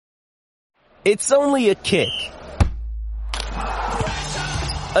It's only a kick.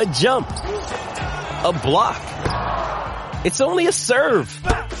 A jump. A block. It's only a serve.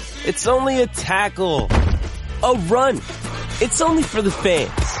 It's only a tackle. A run. It's only for the fans.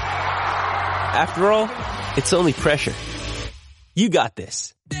 After all, it's only pressure. You got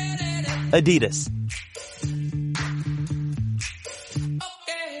this. Adidas.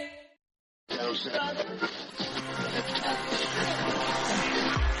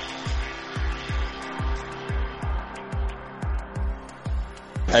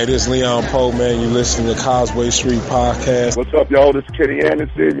 Hey, this is Leon Poe, man. You listening to Causeway Street Podcast. What's up, y'all? This is Kenny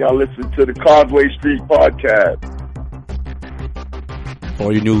Anderson. Y'all listen to the Causeway Street Podcast. For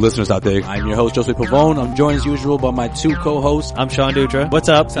all you new listeners out there, I'm your host, Joseph Pavone. I'm joined as usual by my two co-hosts. I'm Sean Dutra. What's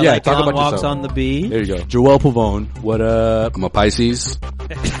up? Sound like talk about walks yourself. On the B. There you go. Joel Pavone. What up? I'm a Pisces.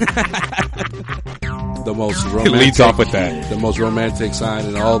 The most It romantic. leads off with that. The most romantic sign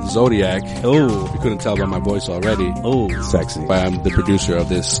in all the zodiac. Oh, You couldn't tell by my voice already. oh, Sexy. But I'm the producer of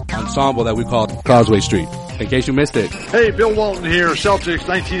this ensemble that we call Causeway Street. In case you missed it. Hey, Bill Walton here, Celtics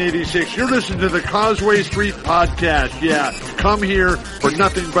 1986. You're listening to the Causeway Street Podcast. Yeah, come here for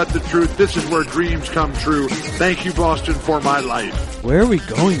nothing but the truth. This is where dreams come true. Thank you, Boston, for my life. where are we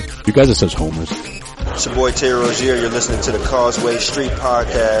going? You guys are such homers. It's your boy Terry Rozier. You're listening to the Causeway Street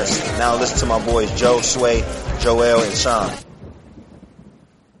Podcast. Now listen to my boys Joe, Sway, Joel, and Sean.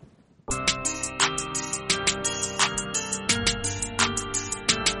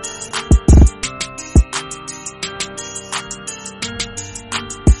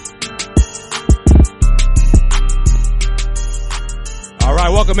 All right,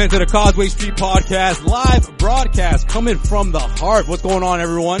 welcome into the Causeway Street Podcast, live broadcast coming from the heart. What's going on,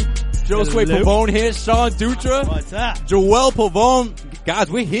 everyone? Joe Sway Pavone here, Sean Dutra. What's up? Joel Pavone. Guys,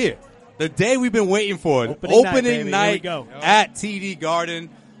 we're here. The day we've been waiting for. Opening night, night Here we go. at TD Garden.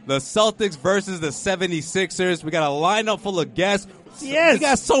 The Celtics versus the 76ers. We got a lineup full of guests. Yes. We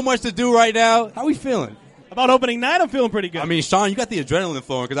got so much to do right now. How we feeling? About opening night, I'm feeling pretty good. I mean, Sean, you got the adrenaline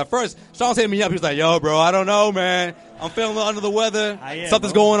flowing. Because at first, Sean's hitting me up. He was like, yo, bro, I don't know, man. I'm feeling under the weather.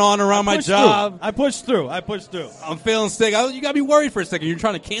 Something's going on around my job. I pushed through. I'm feeling sick. You got to be worried for a second. You're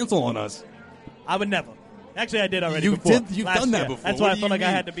trying to cancel on us. I would never. Actually, I did already You before. did? You've Last done that year. before. That's What why I do felt you like I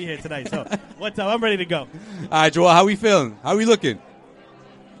mean? had to be here tonight. So, what's up? I'm ready to go. All right, Joel, how we feeling? How we looking?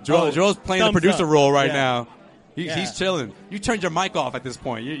 Joel's playing the thumbs producer up. role right Yeah. now. Yeah. He's chilling. You turned your mic off at this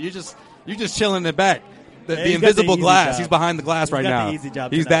point. You're just chilling in the back. The he's got the invisible easy glass. job. He's behind the glass He's right got now. the easy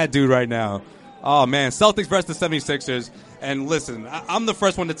job He's tonight. that dude right now. Oh man, Celtics versus the 76ers. And listen, I'm the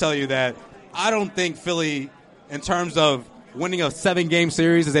first one to tell you that I don't think Philly, in terms of winning a 7-game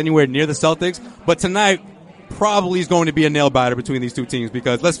series, is anywhere near the Celtics. But tonight probably is going to be a nail biter between these two teams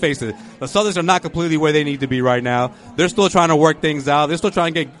because let's face it, the Celtics are not completely where they need to be right now. They're still trying to work things out. They're still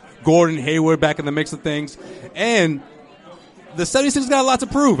trying to get Gordon Hayward back in the mix of things. And the 76ers got a lot to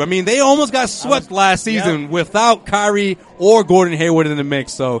prove. I mean, they almost got swept last season without Kyrie or Gordon Hayward in the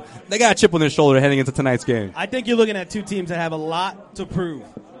mix. So they got a chip on their shoulder heading into tonight's game. I think you're looking at two teams that have a lot to prove.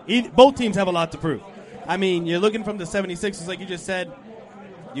 Both teams have a lot to prove. I mean, you're looking from the 76ers, like you just said.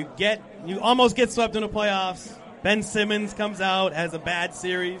 You almost get swept in the playoffs. Ben Simmons comes out, has a bad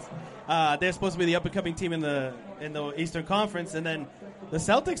series. They're supposed to be the up-and-coming team in the Eastern Conference. And then the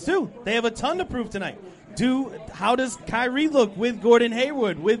Celtics, too. They have a ton to prove tonight. How does Kyrie look with Gordon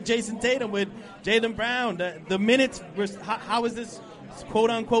Hayward, with Jason Tatum, with Jaylen Brown? The minutes, how is this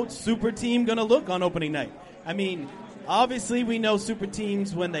quote-unquote super team going to look on opening night? I mean, obviously we know super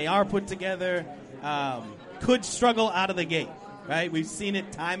teams, when they are put together, could struggle out of the gate, right? We've seen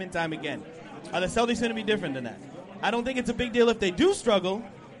it time and time again. Are the Celtics going to be different than that? I don't think it's a big deal if they do struggle,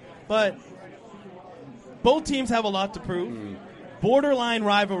 but both teams have a lot to prove. Borderline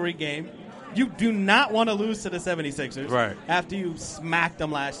rivalry game. You do not want to lose to the 76ers after you smacked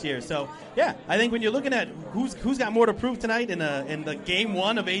them last year. So, yeah, I think when you're looking at who's got more to prove tonight in the game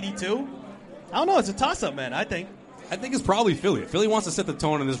 1 of 82, I don't know. It's a toss-up, man, I think. I think it's probably Philly. Philly wants to set the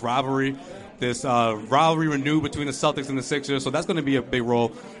tone in this rivalry, rivalry renewed between the Celtics and the Sixers, so that's going to be a big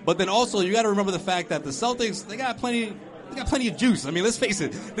role. But then also, you got to remember the fact that the Celtics, they got plenty of juice. I mean, let's face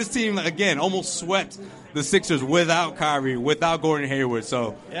it, this team, again, almost swept the Sixers without Kyrie, without Gordon Hayward.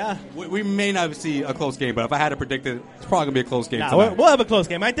 So yeah, we may not see a close game, but if I had to predict it, it's probably going to be a close game tonight. We'll have a close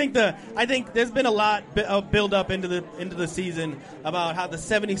game. I think there's been a lot of build up into the season about how the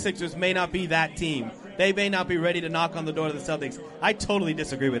 76ers may not be that team. They may not be ready to knock on the door of the Celtics. I totally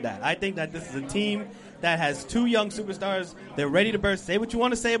disagree with that. I think that this is a team that has two young superstars. They're ready to burst. Say what you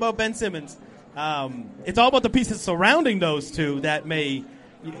want to say about Ben Simmons. It's all about the pieces surrounding those two that may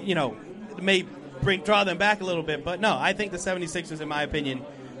draw them back a little bit. But no, I think the 76ers, in my opinion,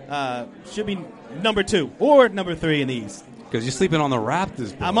 should be number 2 or number 3 in the East. Because you're sleeping on the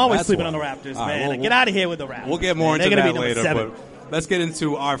Raptors, bro. I'm always That's sleeping why. on the Raptors, All right, man. Get out of here with the Raptors. We'll get more man. into They're that gonna be later. number 7. But let's get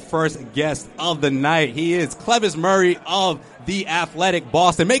into our first guest of the night. He is Clevis Murray of The Athletic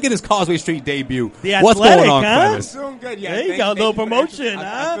Boston, making his Causeway Street debut. The What's Athletic, going on, huh? Clevis? Doing good, yeah. There you go, a little promotion,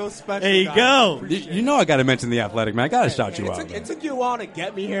 I feel special. There you guys. go. You know I got to mention The Athletic, man. I got to shout you out. It took you a while to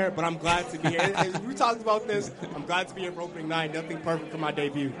get me here, but I'm glad to be here. As we talked about this, I'm glad to be here for opening night. Nothing perfect for my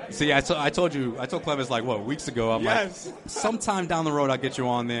debut. See, I told Clevis weeks ago. I'm like, sometime down the road I'll get you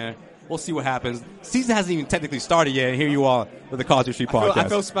on there. We'll see what happens. Season hasn't even technically started yet, and here you are with the Causeway Street podcast. I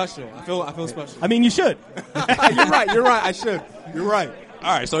feel special. I feel special. I mean, you should. You're right. I should. You're right.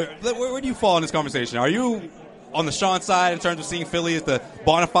 All right, so where do you fall in this conversation? Are you on the Sean side in terms of seeing Philly as the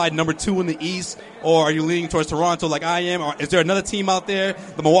bona fide number 2 in the East, or are you leaning towards Toronto like I am? Or is there another team out there,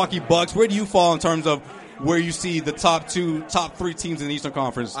 the Milwaukee Bucks? Where do you fall in terms of where you see the top 3 teams in the Eastern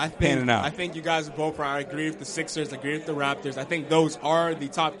Conference panning out? I think you guys are both right. I agree with the Sixers. I agree with the Raptors. I think those are the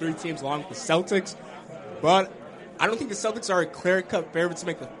top 3 teams along with the Celtics. But I don't think the Celtics are a clear-cut favorite to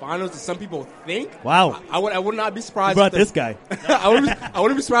make the finals, as some people think. Wow. I would not be surprised. You brought this guy. I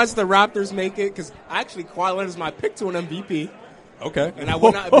wouldn't be surprised if the Raptors make it, because actually Kawhi Leonard is my pick to an MVP. Okay. And I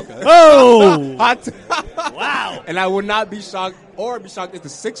would not. Oh! Wow. And I would not be shocked if the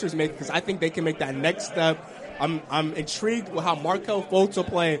Sixers make it, because I think they can make that next step. I'm intrigued with how Markelle Fultz will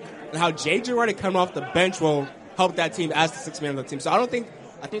play and how J.J. Redick coming off the bench will help that team as the sixth man of the team. So I think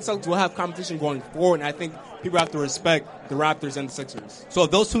Celtics will have competition going forward, and I think people have to respect the Raptors and the Sixers. So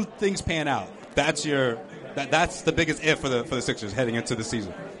if those 2 things pan out, that's the biggest if for the Sixers heading into the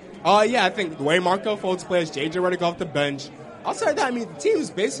season. Yeah, I think the way Markelle Fultz plays, J.J. Redick off the bench. Outside of that, I mean, the team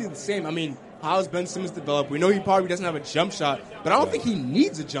is basically the same. I mean, how's Ben Simmons developed? We know he probably doesn't have a jump shot, but I don't think he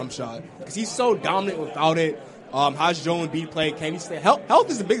needs a jump shot because he's so dominant without it. How's Joel Embiid play? Can he stay? Health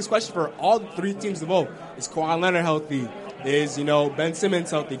is the biggest question for all the 3 teams involved. Is Kawhi Leonard healthy? Is, Ben Simmons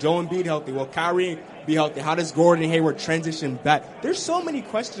healthy? Joel Embiid healthy? Will Kyrie be healthy? How does Gordon Hayward transition back? There's so many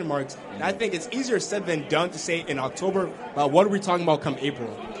question marks, and I think it's easier said than done to say in October about what are we talking about come April.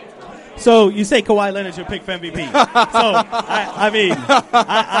 So you say Kawhi Leonard's your pick for MVP. So,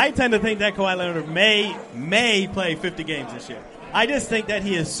 I tend to think that Kawhi Leonard may play 50 games this year. I just think that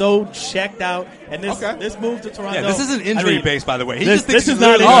he is so checked out, and this move to Toronto. Yeah, this isn't injury-based, by the way. He just thinks this is he's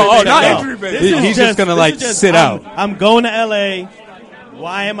not literally not injury-based. He's just going to, sit out. I'm going to L.A.,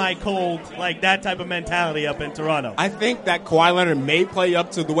 why am I cold? Like that type of mentality up in Toronto. I think that Kawhi Leonard may play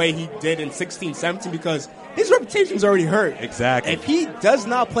up to the way he did in 16-17 because his reputation's already hurt. Exactly. If he does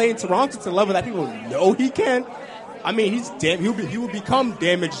not play in Toronto to the level that people know he can, I mean, he will become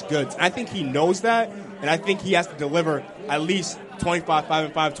damaged goods. I think he knows that, and I think he has to deliver at least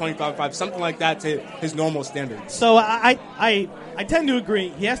 25-5-5, 25-5, something like that to his normal standards. So I tend to agree.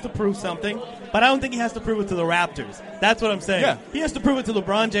 He has to prove something, but I don't think he has to prove it to the Raptors. That's what I'm saying. Yeah. He has to prove it to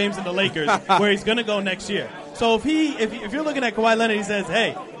LeBron James and the Lakers, where he's going to go next year. So if you're looking at Kawhi Leonard, he says,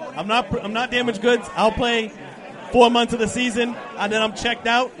 "Hey, I'm not damaged goods. I'll play 4 months of the season, and then I'm checked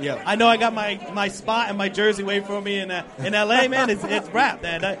out. Yeah. I know I got my spot and my jersey waiting for me in LA, man. It's wrapped.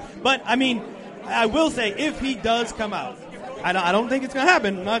 But I mean, I will say if he does come out, I don't think it's gonna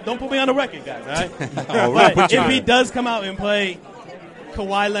happen. Don't put me on the record, guys. All right. But if he does come out and play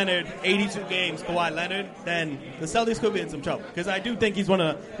Kawhi Leonard 82 games, Kawhi Leonard, then the Celtics could be in some trouble because I do think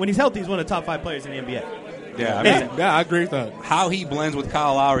when he's healthy, he's one of the top 5 players in the NBA. Yeah, I mean, I agree with that. How he blends with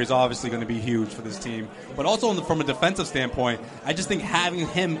Kyle Lowry is obviously going to be huge for this team. But also from a defensive standpoint, I just think having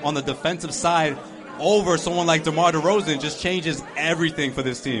him on the defensive side over someone like DeMar DeRozan just changes everything for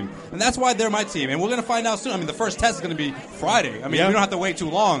this team. And that's why they're my team. And we're going to find out soon. I mean, the first test is going to be Friday. I mean, we don't have to wait too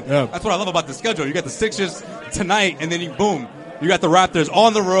long. Yeah. That's what I love about the schedule. You got the Sixers tonight, and then you got the Raptors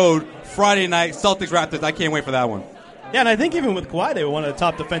on the road Friday night, Celtics-Raptors. I can't wait for that one. Yeah, and I think even with Kawhi, they were one of the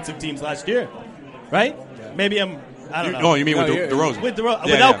top defensive teams last year, right? Maybe I don't know. Oh, you mean with DeRozan? Without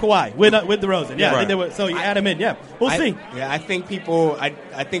yeah. Kawhi, with DeRozan. Yeah, right. I think they were, so you add him in. Yeah, we'll see. Yeah, I think people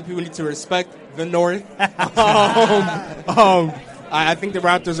need to respect the North. I think the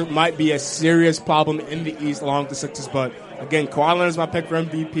Raptors might be a serious problem in the East along with the Sixers. But again, Kawhi Leonard's my pick for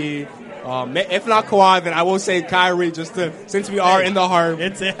MVP. If not Kawhi, then I will say Kyrie. Since we are in the Harp.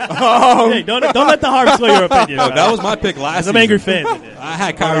 Hey, don't let the Harp sway your opinion. No, that was my pick last season. I'm angry fan. I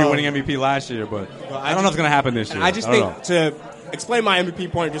had Kyrie winning MVP last year, but I don't know if it's going to happen this year. I just think to explain my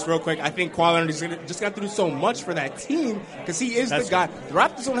MVP point just real quick, I think Kawhi Leonard is just got to do so much for that team because he is the guy. The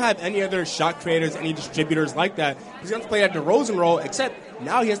Raptors don't have any other shot creators, any distributors like that. He's going to play that DeRozan role, except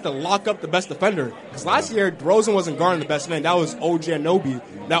now he has to lock up the best defender. Because last year, DeRozan wasn't guarding the best man. That was OG Anunoby.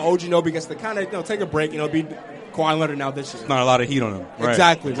 Now OG Anunoby gets to kind of take a break, be Kawhi Leonard now this year. Not a lot of heat on him. Right.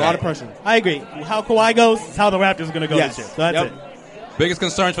 Exactly. A lot of pressure. I agree. How Kawhi goes is how the Raptors are going to go this year. So that's it. Biggest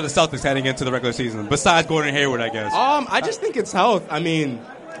concerns for the Celtics heading into the regular season, besides Gordon Hayward, I guess. I just think it's health. I mean,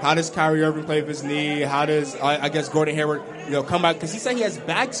 how does Kyrie Irving play with his knee? How does I guess Gordon Hayward, come back? Because he said he has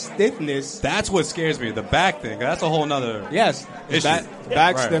back stiffness. That's what scares me, the back thing. That's a whole nother issue.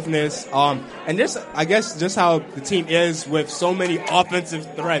 Back stiffness. And just how the team is with so many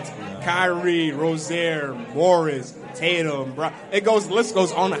offensive threats. Kyrie, Rozier, Morris, Tatum, Brown. The list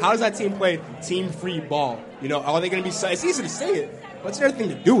goes on. How does that team play team-free ball? Are they going to be? It's easy to say it, but it's another thing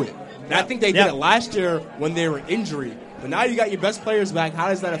to do it. And I think they did it last year when they were injury. But now you got your best players back. How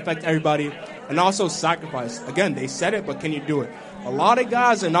does that affect everybody? And also sacrifice. Again, they said it, but can you do it? A lot of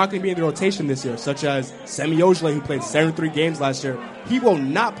guys are not going to be in the rotation this year, such as Semi Ojeleye, who played 73 games last year. He will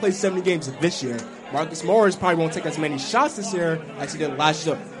not play 70 games this year. Marcus Morris probably won't take as many shots this year as he did last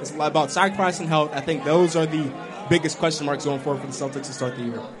year. It's a lot about sacrifice and health. I think those are the biggest question marks going forward for the Celtics to start the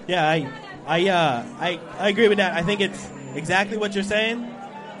year. Yeah, I agree with that. I think it's exactly what you're saying.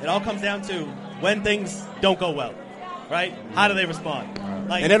 It all comes down to when things don't go well, right? How do they respond?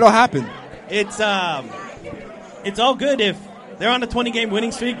 And it'll happen. It's all good if they're on a 20-game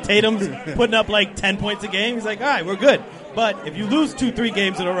winning streak. Tatum's putting up like 10 points a game. He's like, all right, we're good. But if you lose 2-3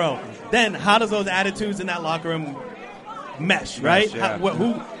 games in a row, then how does those attitudes in that locker room mesh, right? Yeah.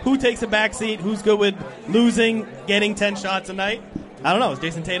 Who takes a back seat? Who's good with losing, getting 10 shots a night? I don't know. Is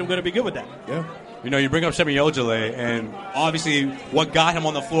Jason Tatum going to be good with that? Yeah. You bring up Semi Ojeleye, and obviously what got him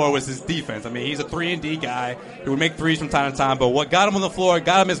on the floor was his defense. I mean, he's a 3-and-D guy. He would make threes from time to time, but what got him on the floor,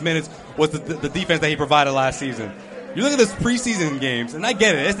 got him his minutes, was the defense that he provided last season. You look at this preseason games, and I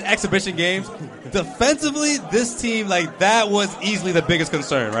get it. It's exhibition games. Defensively, this team, that was easily the biggest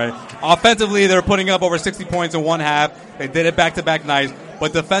concern, right? Offensively, they were putting up over 60 points in one half. They did it back-to-back nights.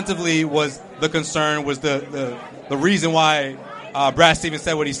 But defensively was the concern, was the reason why Brad Stevens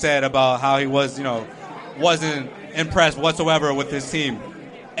said what he said about how he wasn't impressed whatsoever with his team.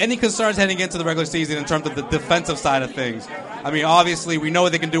 Any concerns heading into the regular season in terms of the defensive side of things? I mean, obviously, we know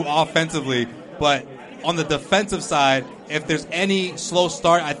what they can do offensively, but on the defensive side, if there's any slow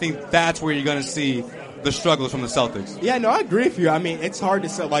start, I think that's where you're going to see the struggles from the Celtics. Yeah, no, I agree with you. I mean, it's hard to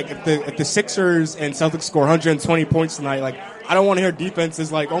say, if the Sixers and Celtics score 120 points tonight, I don't want to hear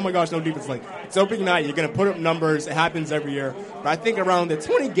defenses oh my gosh, no defense. It's opening night, you're going to put up numbers. It happens every year. But I think around the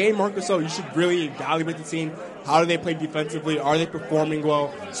 20-game mark or so, you should really evaluate the team. How do they play defensively? Are they performing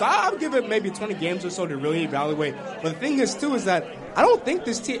well? So I'll give it maybe 20 games or so to really evaluate. But the thing is, too, is that I don't think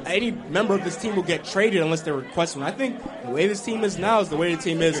this team, any member of this team will get traded unless they request one. I think the way this team is now is the way the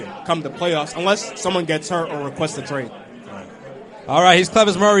team is come the playoffs, unless someone gets hurt or requests a trade. All right, he's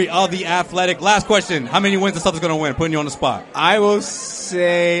Clevis Murray of The Athletic. Last question. How many wins the Celtics going to win? Putting you on the spot. I will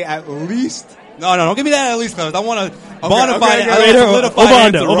say at least... No, don't give me that at least, Clevis. I want to bonify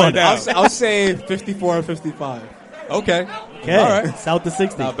it. I'll say 54 or 55. Okay. All right. South to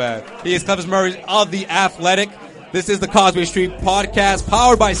 60. Not bad. He is Clevis Murray of The Athletic. This is the Causeway Street Podcast,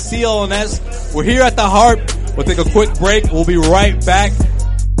 powered by CLNS. We're here at the Harp. We'll take a quick break. We'll be right back.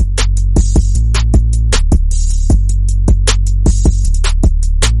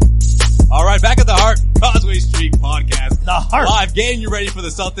 All right, back at the Harp, Causeway Street Podcast. The Harp. Live, getting you ready for the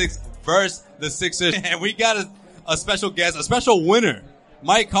Celtics versus the Sixers. And we got a special guest, a special winner,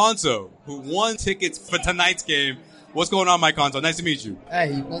 Mike Conso, who won tickets for tonight's game. What's going on, Mike Conso? Nice to meet you.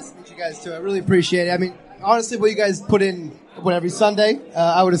 Hey, nice to meet you guys, too. I really appreciate it. I mean, honestly, what you guys put in every Sunday,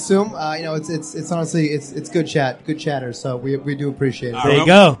 I would assume, it's honestly, it's good chat, good chatter. So we do appreciate it. There you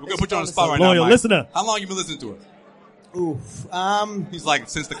go. We're going to put you on the spot right now, Loyal Mike. listener. How long have you been listening to us? Oof. He's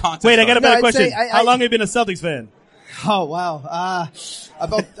since the contest. Wait, I got a better I'd question. say How long have you been a Celtics fan? Oh, wow.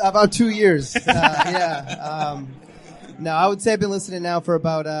 About 2 years. Yeah. No, I would say I've been listening now for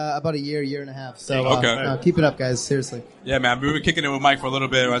about a year and a half. So Okay. keep it up, guys. Seriously. Yeah, man. We were kicking it with Mike for a little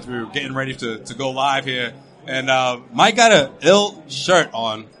bit as we were getting ready to go live here. And Mike got an ill shirt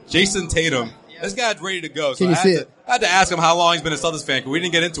on. Jason Tatum. This guy's ready to go. So Can you see it? I had to ask him how long he's been a Celtics fan because we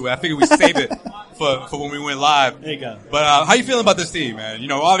didn't get into it. I figured we saved it for when we went live. There you go. But how you feeling about this team,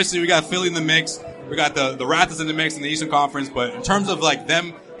 man? Obviously we got Philly in the mix. We got the Raptors in the mix in the Eastern Conference. But in terms of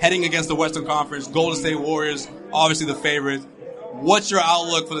them heading against the Western Conference, Golden State Warriors, obviously the favorites. What's your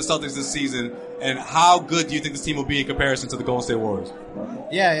outlook for the Celtics this season, and how good do you think this team will be in comparison to the Golden State Warriors?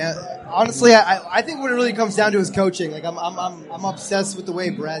 Yeah. Honestly, I think what it really comes down to is coaching. I'm obsessed with the way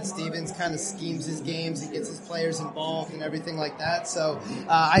Brad Stevens kind of schemes his games. He gets his players involved and everything like that. So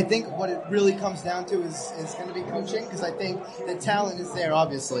I think what it really comes down to is going to be coaching, because I think the talent is there.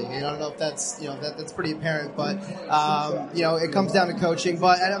 Obviously, I don't know if that's that's pretty apparent, but it comes down to coaching.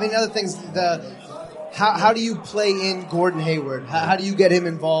 But I mean, other things how do you play in Gordon Hayward? How do you get him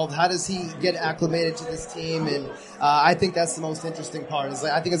involved? How does he get acclimated to this team? And I think that's the most interesting part.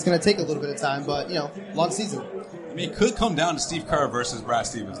 I think it's going to take a little bit of time, but, long season. I mean, it could come down to Steve Kerr versus Brad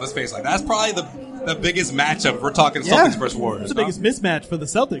Stevens. Let's face it. That's probably the biggest matchup. We're talking Celtics versus Warriors. It's the biggest mismatch for the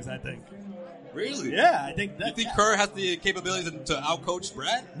Celtics, I think. Really? Yeah, I think that. You think Kerr has the capability to outcoach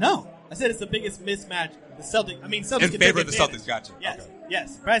Brad? No. I said it's the biggest mismatch. The Celtics. Celtics in favor of the Celtics. Gotcha. Yes. Okay.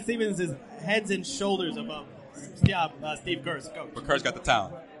 Yes. Brad Stevens is heads and shoulders above Steve Kerr's coach. But Kerr's got the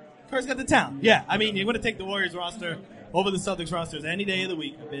talent. Kerr's got the talent. Yeah. You're going to take the Warriors roster over the Celtics rosters any day of the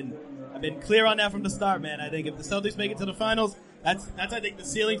week. I've been clear on that from the start, man. I think if the Celtics make it to the finals, that's I think the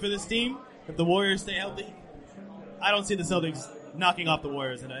ceiling for this team. If the Warriors stay healthy, I don't see the Celtics knocking off the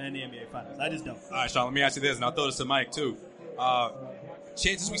Warriors in the NBA Finals. I just don't. All right, Sean, let me ask you this, and I'll throw this to Mike, too.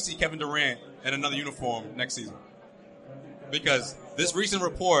 Chances we see Kevin Durant in another uniform next season? Because this recent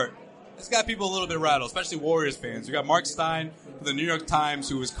report, it's got people a little bit rattled, especially Warriors fans. We got Mark Stein from the New York Times,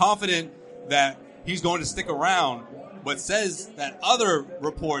 who is confident that he's going to stick around, but says that other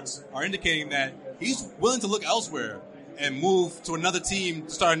reports are indicating that he's willing to look elsewhere and move to another team to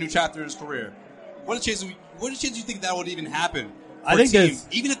start a new chapter in his career. What are the chances you think that would even happen for a team,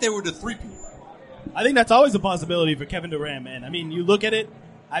 even if they were to three-peat? I think that's always a possibility for Kevin Durant, man. You look at it,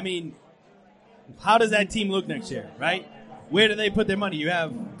 how does that team look next year, right? Where do they put their money? You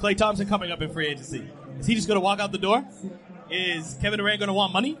have Klay Thompson coming up in free agency. Is he just going to walk out the door? Is Kevin Durant going to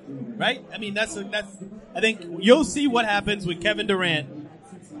want money, right? I think you'll see what happens with Kevin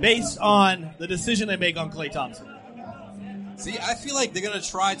Durant based on the decision they make on Klay Thompson. See, I feel like they're going to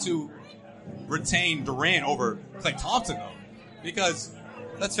try to retain Durant over Klay Thompson, though. Because,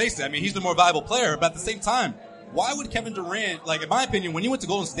 let's face it, he's the more valuable player, but at the same time, why would Kevin Durant, in my opinion, when he went to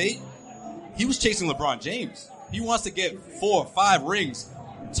Golden State, he was chasing LeBron James. He wants to get 4 or 5 rings,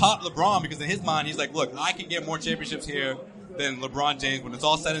 top LeBron, because in his mind, he's like, look, I can get more championships here than LeBron James when it's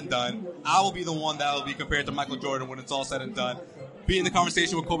all said and done. I will be the one that will be compared to Michael Jordan when it's all said and done. Be in the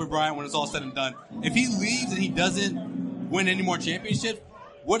conversation with Kobe Bryant when it's all said and done. If he leaves and he doesn't win any more championships,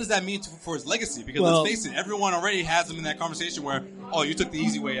 what does that mean for his legacy? Because let's face it, everyone already has him in that conversation where, oh, you took the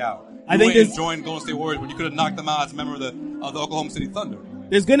easy way out. You went and joined Golden State Warriors when you could have knocked them out as a member of the Oklahoma City Thunder.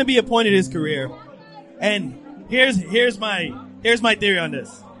 There's going to be a point in his career, and here's my theory on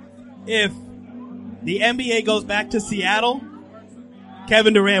this. If the NBA goes back to Seattle,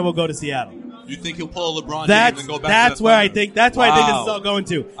 Kevin Durant will go to Seattle. You think he'll pull a LeBron James and go back to the Thunder? That's where I think this is all going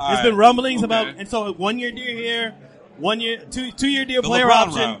to. There's been rumblings about, and so 1 year deal here, 1 year, 2 year deal, player LeBron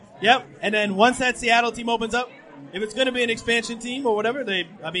option. round. Yep. And then once that Seattle team opens up, if it's going to be an expansion team or whatever,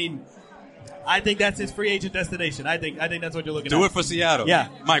 I think that's his free agent destination. I think that's what you're looking at. Do it for Seattle. Yeah.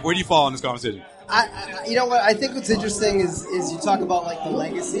 Mike, where do you fall in this conversation? You know what? I think what's interesting is you talk about the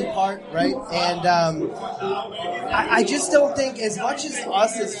legacy part, right? And I just don't think, as much as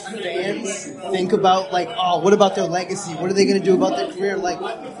us as fans think about what about their legacy? What are they going to do about their career?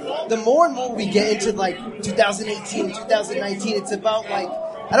 The more and more we get into 2018, 2019, it's about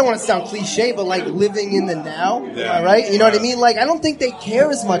I don't want to sound cliche, but living in the now, right? You know what I mean? I don't think they care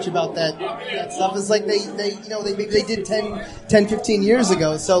as much about that stuff as they maybe they did 10, 15 years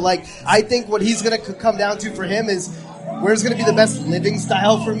ago. So I think what he's going to come down to for him is where's going to be the best living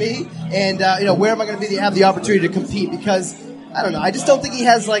style for me, and where am I going to have the opportunity to compete? Because I don't know, I just don't think he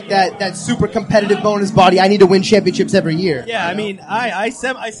has that super competitive bone in his body. I need to win championships every year. Yeah, I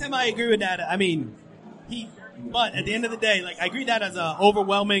semi agree with that. But at the end of the day, I agree that as an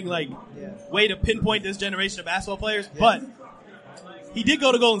overwhelming way to pinpoint this generation of basketball players. Yeah. But he did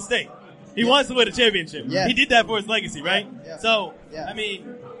go to Golden State. He wants to win a championship. Yeah. He did that for his legacy, right? Yeah. So,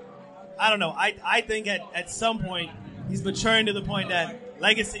 I don't know. I think at some point he's maturing to the point that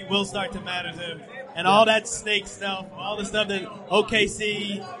legacy will start to matter to him. And all that snake stuff, all the stuff that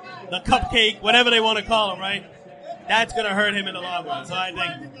OKC, the cupcake, whatever they want to call him, right? That's going to hurt him in the long run. So I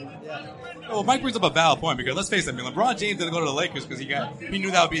think, Well, Mike brings up a valid point because let's face it, LeBron James didn't go to the Lakers because he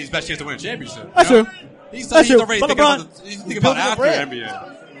knew that would be his best chance to win a championship. That's true. He's already thinking about after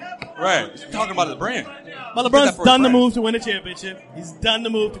NBA. Right. He's talking about the brand. But LeBron's done the move to win a championship. He's done the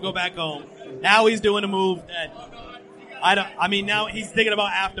move to go back home. Now he's doing a move that now he's thinking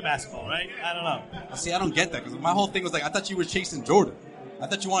about after basketball, right? I don't know. See, I don't get that because my whole thing was I thought you were chasing Jordan. I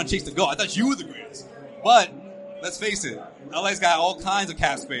thought you wanted to chase the GOAT. I thought you were the greatest. But let's face it, LA's got all kinds of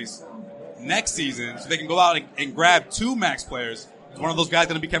cap space next season, so they can go out and grab 2 max players. Is one of those guys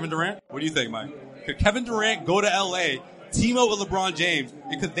going to be Kevin Durant? What do you think, Mike? Could Kevin Durant go to LA, team up with LeBron James,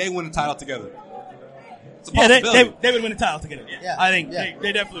 and could they win a title together? It's a possibility. They would win a title together. Yeah. I think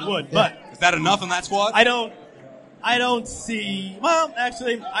they definitely would. Yeah. But is that enough in that squad? I don't. I don't see. Well,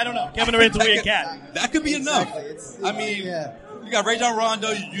 actually, I don't know. Kevin Durant's a weird cat. That could be enough. Exactly. I mean, you got Rajon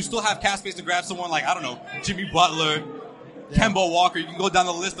Rondo. You still have cap space to grab someone like, I don't know, Jimmy Butler, Kemba Walker. You can go down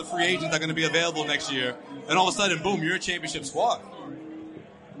the list of free agents that are going to be available next year. And all of a sudden, boom, you're a championship squad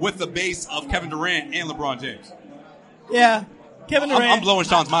with the base of Kevin Durant and LeBron James. Yeah. Kevin Durant. I'm blowing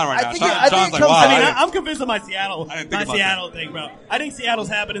Sean's mind right now. I Sean's think like, wow. I mean, I'm convinced of my Seattle that. thing, bro. I think Seattle's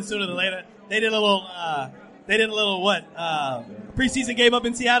happening sooner than later. They did a little preseason game up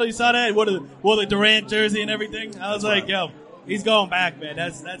in Seattle. You saw that? Wore the Durant jersey and everything. I was like, yo, he's going back, man.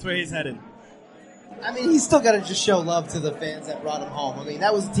 That's where he's headed. I mean, he's still got to just show love to the fans that brought him home. I mean,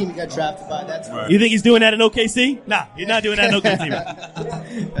 that was the team he got drafted by. That's right. You think he's doing that in OKC? Nah, he's not doing that in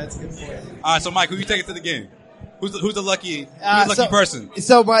OKC. That's a good point. All right, so Mike, who you taking to the game? Who's the lucky person?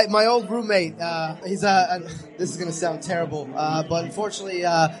 So my old roommate, he's this is gonna sound terrible, but unfortunately,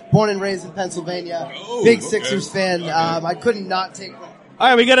 born and raised in Pennsylvania, big Sixers fan. I couldn't not take him. All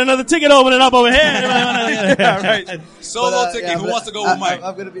right, we got another ticket opening up over here. Yeah, right. Solo ticket. Who wants to go with Mike?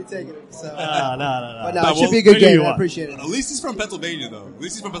 I'm going to be taking it. So. No. But no, it should be a good game. I appreciate it. At least he's from Pennsylvania, though. At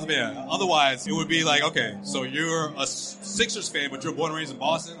least he's from Pennsylvania. Otherwise, it would be like, okay, so you're a Sixers fan, but you're born and raised in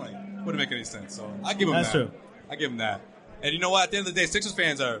Boston. Like, wouldn't make any sense. So I give him that. That's true. I give him that. And you know what? At the end of the day, Sixers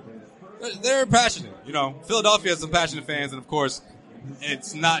fans they're passionate. You know, Philadelphia has some passionate fans, and of course,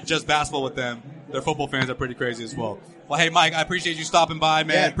 it's not just basketball with them. Their football fans are pretty crazy as well. Well, hey, Mike, I appreciate you stopping by,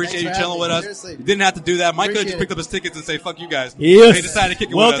 man. Yeah, appreciate you thanks chilling for with having us. me. Seriously. You didn't have to do that. Mike could have just Appreciate picked up his tickets and say, fuck you guys. Yes. He decided to kick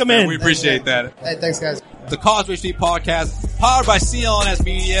it Welcome with us, man. in. We appreciate that. Hey, thanks, guys. The Causeway Street Podcast, powered by CLNS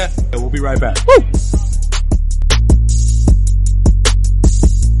Media. We'll be right back. Woo!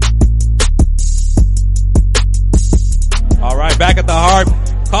 All right, back at the heart.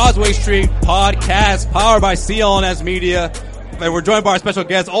 Causeway Street Podcast, powered by CLNS Media. And we're joined by our special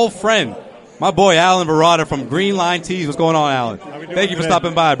guest, old friend, my boy Alan Barada from Green Line Tees. What's going on, Alan? Thank you for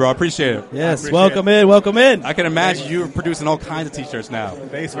stopping by, bro. I appreciate it. Yes, welcome in. I can imagine you're producing all kinds of T-shirts now.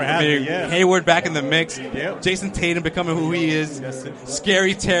 Thanks for having me. Yeah. Hayward back in the mix. Yep. Jason Tatum becoming who he is. Yes, sir.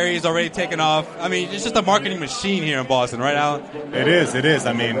 Scary Terry is already taken off. I mean, it's just a marketing machine here in Boston, right, Alan? It is.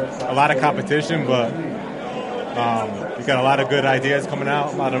 I mean, a lot of competition, but we've got a lot of good ideas coming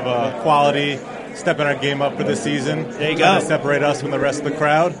out, a lot of quality, stepping our game up for the season. There you trying go. to separate us from the rest of the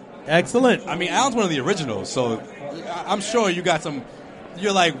crowd. Excellent. I mean, Alan's one of the originals, so I'm sure you got some.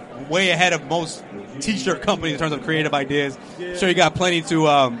 You're like way ahead of most T-shirt companies in terms of creative ideas. Yeah. Sure, you got plenty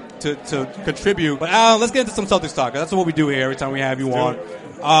to contribute. But Alan, let's get into some Celtics talk. That's what we do here every time we have you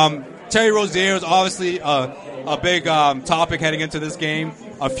on. Terry Rozier is obviously a big topic heading into this game.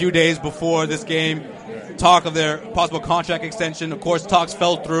 A few days before this game, talk of their possible contract extension. Of course, talks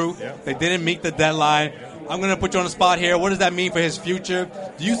fell through. Yeah. They didn't meet the deadline. I'm going to put you on the spot here. What does that mean for his future?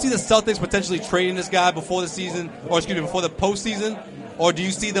 Do you see the Celtics potentially trading this guy before the season, before the postseason? Or do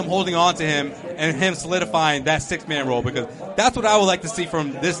you see them holding on to him and him solidifying that six-man role? Because that's what I would like to see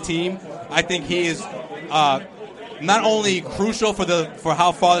from this team. I think he is not only crucial for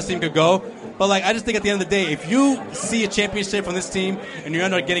how far this team could go, but I just think at the end of the day, if you see a championship from this team and you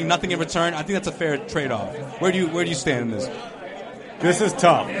end up getting nothing in return, I think that's a fair trade-off. Where do you stand in this? This is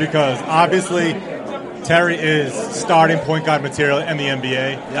tough because obviously Terry is starting point guard material in the NBA.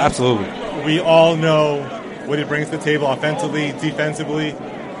 Yeah, absolutely. We all know what he brings to the table offensively, defensively.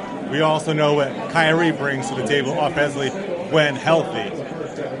 We also know what Kyrie brings to the table offensively when healthy.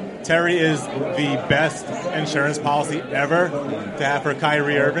 Terry is the best insurance policy ever to have for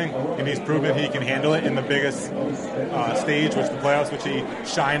Kyrie Irving, and he's proven he can handle it in the biggest stage, which is the playoffs, which he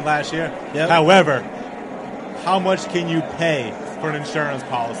shined last year. Yep. However, how much can you pay for an insurance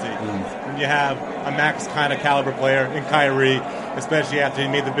policy when you have a max kind of caliber player in Kyrie, especially after he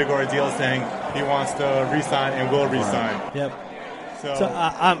made the big ordeal saying he wants to re-sign and will re-sign. Yep. So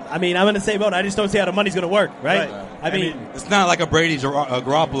I'm going to say both. I just don't see how the money's going to work, right? I mean, it's not like a Brady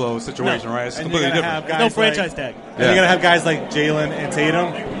Garoppolo situation, right? It's completely different. No franchise tag. And you're going to have guys like Jalen and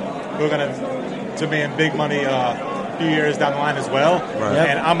Tatum who are going to demand big money a few years down the line as well. Right. Yep.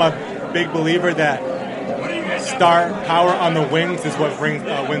 And I'm a big believer that star power on the wings is what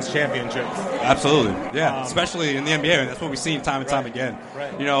wins championships. Absolutely, yeah. Especially in the NBA, and that's what we've seen time and time again.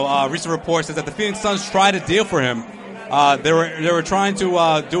 Right. You know, recent reports says that the Phoenix Suns tried a deal for him. They were trying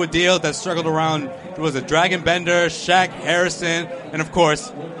to do a deal that circled around. It was a Dragon Bender, Shaq Harrison, and of course,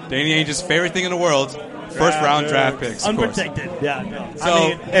 Danny Ainge's favorite thing in the world: first-round draft picks. Unprotected. Yeah. No. So, I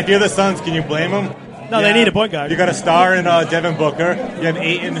mean, if you're the Suns, can you blame them? No, they need a point guard. You got a star in Devin Booker. You have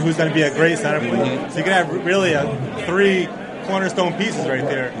Ayton, who's going to be a great center player. So you can have really a 3 cornerstone pieces right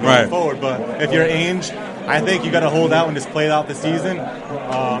there going Right. forward. But if you're Ainge, I think you got to hold out and just play it out the season,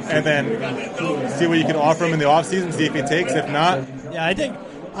 and then see what you can offer him in the offseason, see if he takes. If not, Yeah, I think.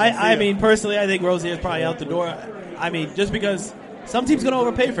 I mean, personally, I think Rozier's probably out the door. I mean, just because some team's going to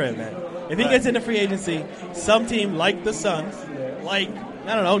overpay for him, man. If he gets into free agency, some team like the Suns, like,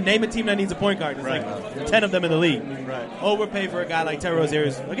 I don't know, name a team that needs a point guard. There's like 10 of them in the league. Right. Overpay for a guy like Terry Rozier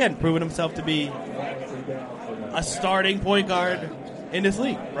is, again, proven himself to be a starting point guard in this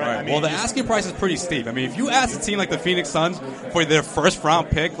league. Right. I mean, Well, the asking price is pretty steep. I mean, if you ask a team like the Phoenix Suns for their first round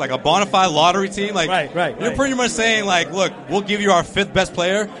pick, like a bona fide lottery team, like you're pretty much saying, like, look, we'll give you our 5th best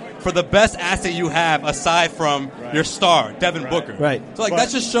player for the best asset you have aside from your star, Devin Booker. Right. So, like, that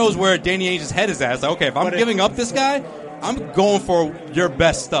just shows where Danny Ainge's head is at. It's like, okay, if I'm giving up this guy, I'm going for your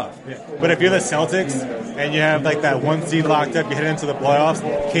best stuff. Yeah. But if you're the Celtics and you have like that 1 seed locked up, you head into the playoffs,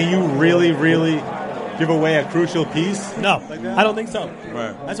 can you really give away a crucial piece? No, I don't think so.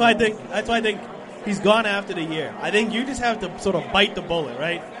 Right. That's why I think he's gone after the year. I think you just have to sort of bite the bullet,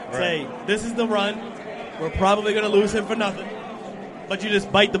 right? Say, this is the run. We're probably going to lose him for nothing. But you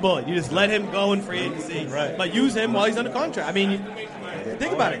just bite the bullet. You just let him go in free agency. Right. But use him while he's under contract. I mean,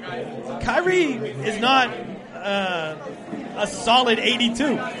 think about it. Kyrie is not a solid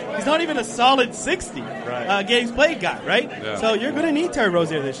 82. He's not even a solid 60 games played guy, right? Yeah. So you're going to need Terry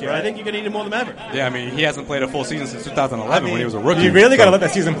Rozier this year. I think you're going to need him more than ever. Yeah, I mean, he hasn't played a full season since 2011 when he was a rookie. You really got to let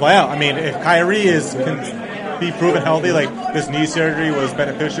that season play out. I mean, if Kyrie can be proven healthy, like this knee surgery was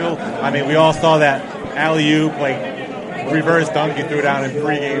beneficial. I mean, we all saw that alley-oop, like, reverse dunk he threw down in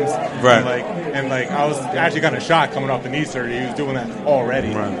 3 games. Right. And I was actually kind of shocked coming off the knee surgery. He was doing that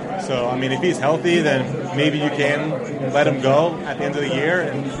already. Right. So, I mean, if he's healthy, then maybe you can let him go at the end of the year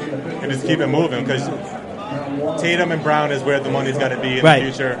and just keep it moving, because Tatum and Brown is where the money's got to be in the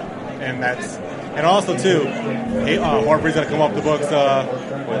future. And also, too, Horford's going to come off the books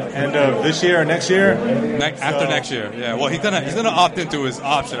end of this year or next year. After next year, yeah. Well, he's gonna opt into his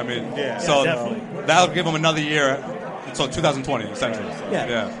option. I mean, so that'll give him another year. So 2020, essentially.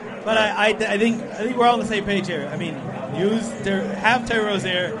 Yeah. But I think we're all on the same page here. I mean, have Terry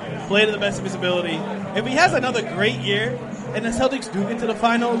Rozier play to the best of his ability. If he has another great year and the Celtics do get to the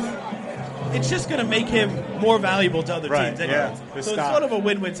finals, it's just going to make him more valuable to other teams. Yeah. So it's sort of a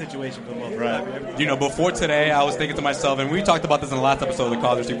win-win situation for both. Right. You know, before today, I was thinking to myself, and we talked about this in the last episode of the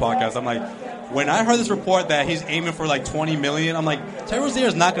College Street Podcast. I'm like, when I heard this report that he's aiming for like $20 million, I'm like, Terry Rozier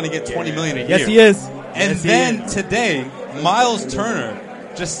is not going to get $20 million a year. Yes, he is. And then today, Miles Turner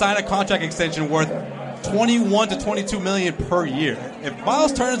just signed a contract extension worth $21 to $22 million per year. If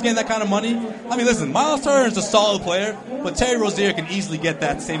Miles Turner's getting that kind of money, I mean, listen, Miles Turner is a solid player, but Terry Rozier can easily get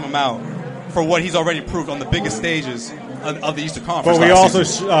that same amount for what he's already proved on the biggest stages of the Eastern Conference. But we also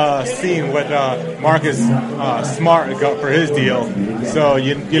seen what Marcus Smart got for his deal, so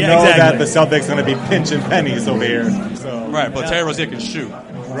you know that the Celtics are going to be pinching pennies over here. So. Right, but Terry Rozier can shoot.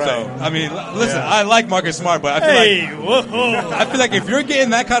 Right. So, I mean, listen, I like Marcus Smart, but I feel like if you're getting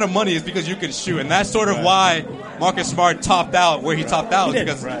that kind of money, it's because you can shoot, and that's sort of why Marcus Smart topped out where he topped out,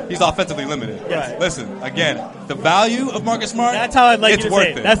 because he's offensively limited. Yes. Listen, again, the value of Marcus Smart, that's how I'd like it's you to worth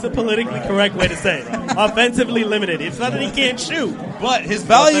say it. it. That's the politically correct way to say it. Offensively limited. It's not that he can't shoot, but his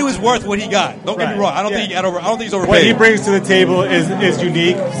value is worth what he got. Don't get me wrong. I don't think he's overpaid. What he brings to the table is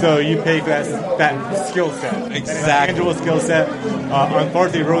unique, so you pay for that skill set. Exactly. That tangible skill set.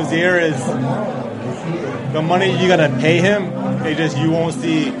 Unfortunately, Rozier is the money you got to pay him. You won't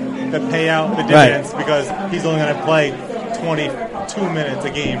see the payout, the dividends, because he's only going to play 22 minutes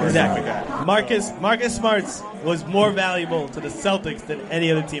a game or something like that. Marcus Smart's was more valuable to the Celtics than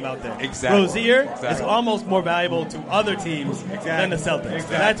any other team out there. Exactly. Rozier is almost more valuable to other teams than the Celtics.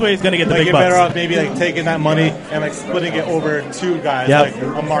 Exactly. That's where he's going to get the big you're bucks. better off maybe taking that money and splitting it over 2 guys, like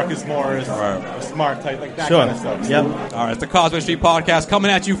a Marcus Morris, a Smart type, like that kind of stuff. Yep. All right, it's the Causeway Street Podcast coming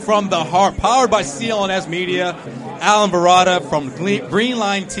at you from the heart, powered by CLNS Media. Alan Barada from Green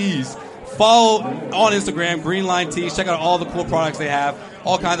Line Tees. Follow on Instagram, Green Line Tees. Check out all the cool products they have.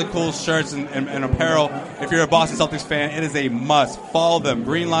 All kinds of cool shirts and apparel. If you're a Boston Celtics fan, it is a must. Follow them,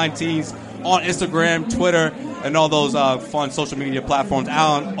 Green Line Tees, on Instagram, Twitter, and all those fun social media platforms.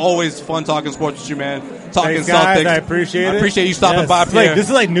 Alan, always fun talking sports with you, man. Talking Thanks, guys. Celtics. I appreciate it. I appreciate you stopping by. This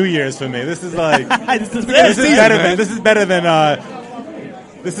is like New Year's for me. This is like this is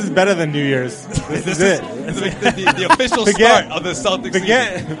better than New Year's. This is it. It's the official start of the Celtics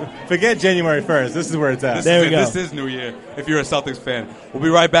season. Forget January 1st. This is where it's at. There we go. This is New Year if you're a Celtics fan. We'll be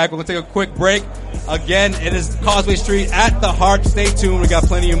right back. We're going to take a quick break. Again, it is Causeway Street at the Heart. Stay tuned. We got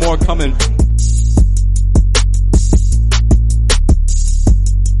plenty more coming.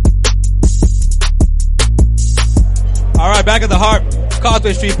 All right, right, back at the Harp,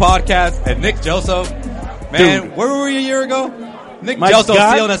 Causeway Street Podcast, and Nick Joseph. Man, Dude. where were we a year ago? Nick My Joseph,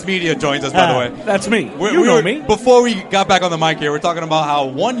 God. CLNS Media, joins us, by the way. That's me. We know were, me. Before we got back on the mic here, we're talking about how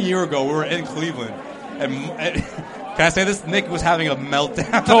 1 year ago we were in Cleveland. And can I say this? Nick was having a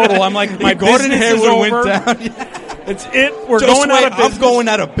meltdown. Total. I'm like, my Gordon business is Hayward over. went down. It's it. We're Joe going out Sway, of business. I'm going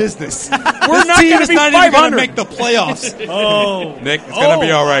out of business. We're This not team going to is be not even going 500. to make the playoffs. Oh, Nick, it's going to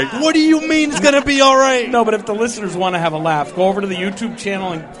be all right. What do you mean it's going to be all right? No, but if the listeners want to have a laugh, go over to the YouTube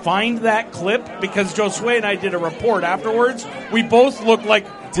channel and find that clip because Joe Sway and I did a report afterwards. We both looked like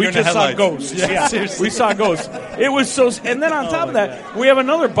we Deer in the just saw headlights. ghosts. Yeah, seriously. We saw ghosts. It was so. And then on top of that, we have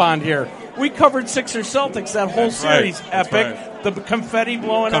another bond here. We covered Sixers Celtics that whole That's right. series. That's Epic. right. The confetti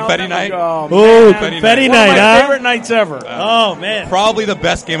blowing Confetti out. night? Oh, Ooh, man. confetti One of night, my huh? favorite nights ever. Oh, man. Probably the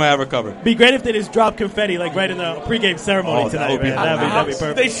best game I ever covered. Be great if they just dropped confetti like right in the pregame ceremony Oh, that tonight, would be man. That'd be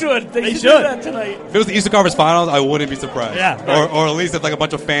perfect. They should. They should do should. that tonight. If it was the Eastern Conference Finals, I wouldn't be surprised. Yeah, right. Or at least if like a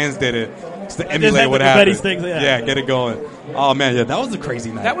bunch of fans did it, just to had emulate the what confetti happened. sticks, yeah. Get it going. Oh man, yeah, that was a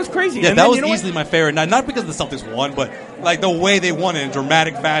crazy night. That was crazy. Yeah, And that then, was you know what? easily my favorite night. Not because the Celtics won, but like the way they won it in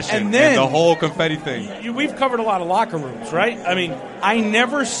dramatic fashion And then- the whole confetti thing. We've covered a lot of locker rooms, right? I mean, I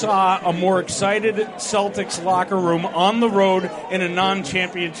never saw a more excited Celtics locker room on the road in a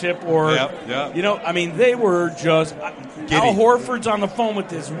non-championship or, Yep. you know, I mean, they were just. Al Horford's on the phone with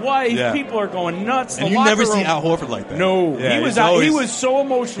his wife. Yeah. People are going nuts. And The you locker never see room- Al Horford like that. No, Yeah, he was he's out, he always- was so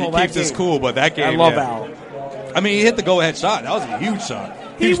emotional. He that keeps his game. cool, but that game, I love yeah. Al. I mean, he hit the go-ahead shot. That was a huge shot.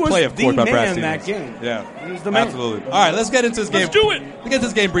 He Huge was play, of the course, by Brad man that Stevens. game. Yeah, He was the man. Absolutely. All right, let's get into this game. Let's do it. Let's get into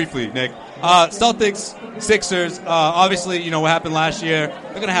this game briefly, Nick. Celtics, Sixers. Obviously, you know what happened last year.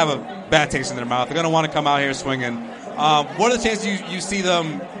 They're going to have a bad taste in their mouth. They're going to want to come out here swinging. What are the chances you see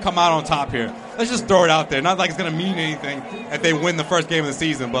them come out on top here? Let's just throw it out there. Not like it's going to mean anything if they win the first game of the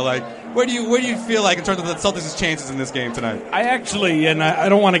season, but like, where do you feel like in terms of the Celtics' chances in this game tonight? I actually, and I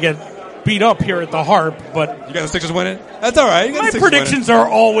don't want to get beat up here at the Harp, but You got the Sixers winning? That's all right. You got my the Sixers predictions are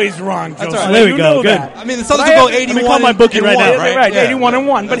always wrong, That's Joe. all right. So There we you go. know Good. that. I mean, the But Celtics I go have- 81 Let me call my bookie and right one, now. right? Right, Yeah.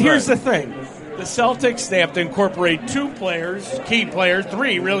 81-1. But That's here's right. the thing. The Celtics, they have to incorporate two players, key players,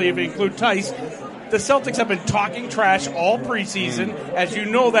 three really if you include Tice. The Celtics have been talking trash all preseason. As you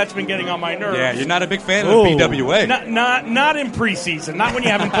know, that's been getting on my nerves. Yeah, you're not a big fan Ooh. of the BWA. Not in preseason, not when you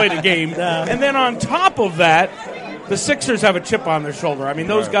haven't played a game. And then on top of that, the Sixers have a chip on their shoulder. I mean,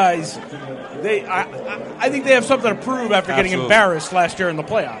 those guys, I think they have something to prove after getting Absolutely. embarrassed last year in the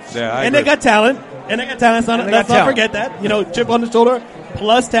playoffs. Yeah, I And they agree. got talent. Let's And they not got talent. forget that. You know, chip on the shoulder,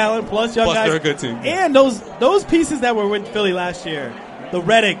 plus talent, plus young Plus guys. they're a good team. And those pieces that were with Philly last year, the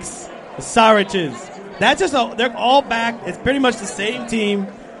Reddicks, the Sariches, they're all back. It's pretty much the same team.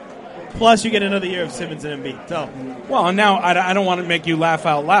 Plus, you get another year of Simmons and Embiid. So, Well, and now I don't want to make you laugh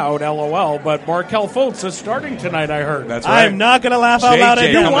out loud, LOL, but Markelle Fultz is starting tonight, I heard. That's right. I'm not going to laugh out loud JJ at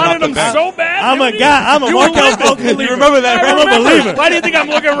You coming off wanted the him bench. so bad. I'm a didn't you? guy. I'm a You Markelle remember- Fultz believer. You remember that, I right? remember. believer. Why do you think I'm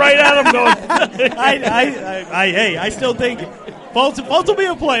looking right at him going, I still think Fultz will be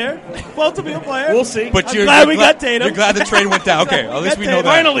a player. Fultz will be a player. We'll see. But I'm you're glad we glad- got Tatum. You're glad the trade went down. Okay, at least we know that.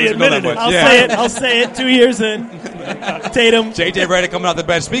 Finally At least we know admitted that it. much. I'll say it. 2 years in. Tatum. JJ Redick coming off the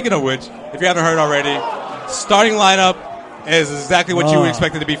bench. Speaking of which, if you haven't heard already, starting lineup is exactly what you would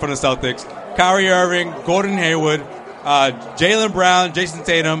expect it to be from the Celtics. Kyrie Irving, Gordon Hayward, Jaylen Brown, Jason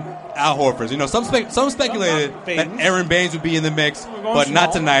Tatum, Al Horford. You know, some speculated that Aaron Baines would be in the mix, but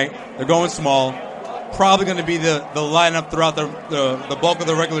not tonight. They're going small. Probably going to be the lineup throughout the bulk of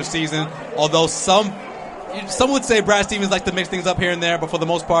the regular season. Although some would say Brad Stevens likes to mix things up here and there, but for the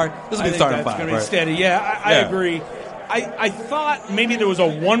most part, this will be the starting five. Going to be Right? steady. Yeah, I Yeah. agree. I thought maybe there was a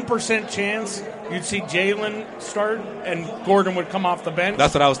 1% chance you'd see Jalen start and Gordon would come off the bench.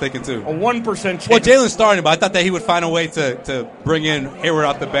 That's what I was thinking too. A 1% chance. Well, Jalen's starting, but I thought that he would find a way to bring in Hayward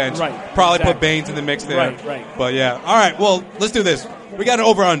off the bench. Right, Probably exactly. put Baines in the mix there. Right. But yeah. All right. Well, let's do this. We got an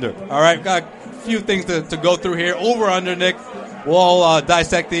over-under. All right. Got a few things to go through here. Over-under, Nick. We'll all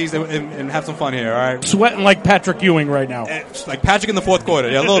dissect these and have some fun here. All right. Sweating like Patrick Ewing right now. Like Patrick in the fourth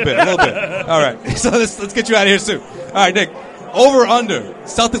quarter. Yeah, a little bit. All right. So let's get you out of here soon. All right, Nick. Over-under.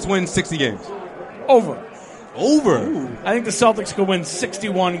 Celtics win 60 games. Over. I think the Celtics could win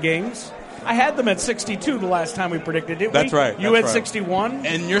 61 games. I had them at 62 the last time we predicted it. That's right. You that's had right. 61.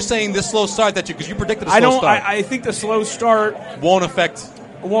 And you're saying this slow start because you predicted a slow start. I think the slow start won't affect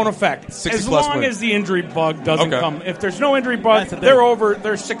 60 plus as long wins. as the injury bug doesn't Okay. come. If there's no injury bug, That's the thing. they're over.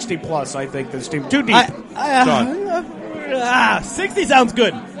 They're 60 plus. I think this team too deep. 60 sounds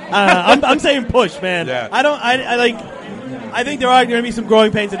good. I'm saying push, man. Yeah. I think there are going to be some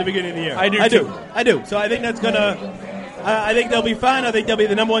growing pains at the beginning of the year. I do, too. I do. So I think that's going to I think they'll be fine. I think they'll be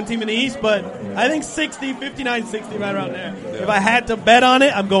the number one team in the East, but I think 59-60, right around there. Yeah. If I had to bet on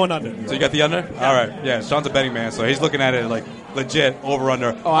it, I'm going under. So you got the under? Yeah. All right. Yeah, Sean's a betting man, so he's looking at it like legit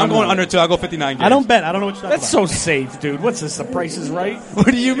over-under. Oh, I'm going under, too. I'll go 59 games. I don't bet. I don't know what you're talking That's about. so safe, dude. What's this? The Price is Right? What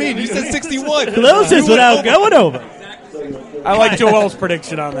do you mean? You said 61. Closest without going over. I like Joel's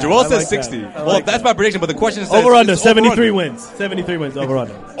prediction on that. Joel says 60. Well, that's my prediction, but the question is over-under, 73 wins. 73 wins,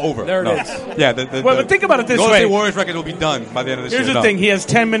 over-under. Over. There it is. Yeah. But think about it this Golden way. State Warriors record will be done by the end of this year. Here's the thing. He has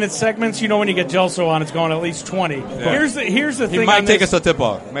 10-minute segments. You know when you get Gelso on, it's going at least 20. Yeah. Here's the thing. He might take us a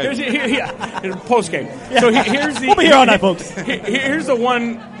tip-off. Post-game. So here's the... We'll be here all night, folks. Here's the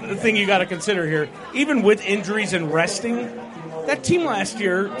one thing you got to consider here. Even with injuries and resting, that team last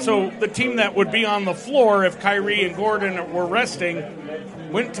year, so the team that would be on the floor if Kyrie and Gordon were resting,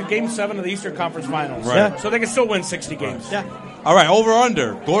 went to Game 7 of the Eastern Conference Finals. Right. Yeah. So they can still win 60 games. Yeah. All right,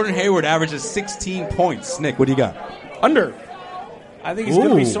 over-under. Gordon Hayward averages 16 points. Nick, what do you got? Under. I think he's going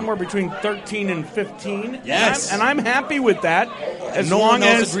to be somewhere between 13 and 15. Yes. And I'm happy with that as long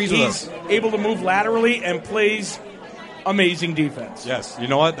as he's able to move laterally and plays amazing defense. Yes. You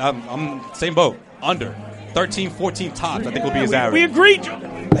know what? I'm same boat. Under. 13, 14 tops, I think will be his average. We agreed.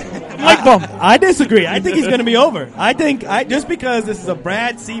 I disagree. I think he's going to be over. I think just because this is a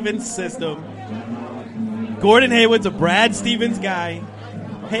Brad Stevens system, Gordon Hayward's a Brad Stevens guy.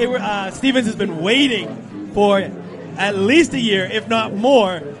 Stevens has been waiting for at least a year, if not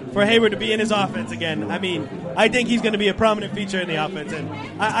more, for Hayward to be in his offense again. I mean, I think he's going to be a prominent feature in the offense. And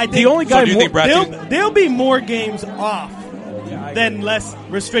I think the only guy there'll be more games off than less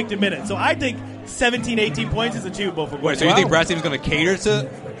restricted minutes. So I think 17, 18 points is achievable for Gordon. Wait, so you think Brad Stevens is going to cater to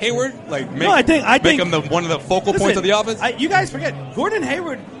Hayward? Like, make I think him one of the focal points of the offense? You guys forget, Gordon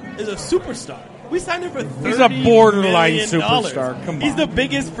Hayward is a superstar. We signed him for $30 He's a borderline million. superstar. Come on. He's the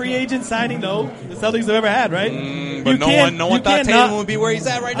biggest free agent signing, though, the Celtics have ever had, right? But no one thought Tatum would be where he's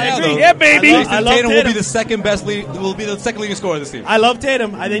at right now, though. Yeah, baby. I love Tatum Tatum. will be the second best leading scorer of this team. I love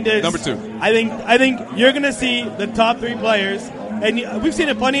Tatum. I think there's number 2. I think you're going to see the top 3 players, and we've seen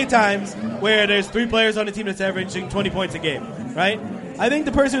it plenty of times where there's 3 players on the team that's averaging 20 points a game, right? I think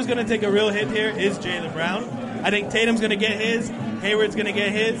the person who's going to take a real hit here is Jaylen Brown. I think Tatum's going to get his, Hayward's going to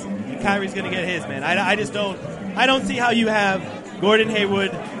get his, and Kyrie's going to get his, man. I just don't see how you have Gordon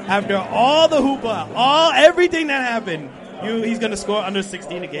Hayward after all the hoopla, everything that happened. He's going to score under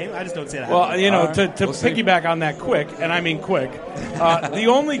 16 a game. I just don't see that happening. Well, to piggyback on that quick, and I mean quick, the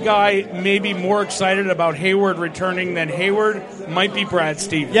only guy maybe more excited about Hayward returning than Hayward might be Brad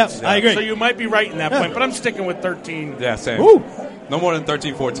Stevens. Yep, I agree. So you might be right in that point, but I'm sticking with 13. Yeah, same. Woo. No more than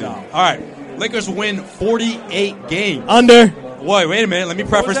 13, 14. No. All right. Lakers win 48 games. Under. Wait a minute. Let me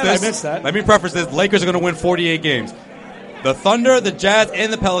preface this. I missed that. Let me preface this. Lakers are going to win 48 games. The Thunder, the Jazz,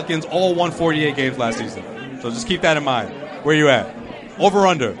 and the Pelicans all won 48 games last season. So just keep that in mind. Where you at? Over,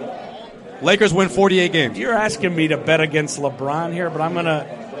 under. Lakers win 48 games. You're asking me to bet against LeBron here, but I'm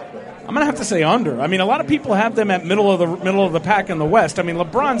gonna have to say under. I mean, a lot of people have them at middle of the pack in the West. I mean,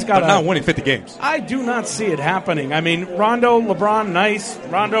 LeBron's got not winning 50 games. I do not see it happening. I mean, Rondo, LeBron, nice.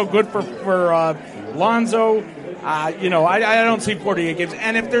 Rondo, good for Lonzo. I don't see 48 games.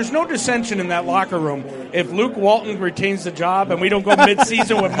 And if there's no dissension in that locker room, if Luke Walton retains the job and we don't go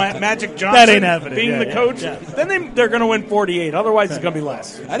mid-season with Magic Johnson being the coach, then they're going to win 48. Otherwise, it's going to be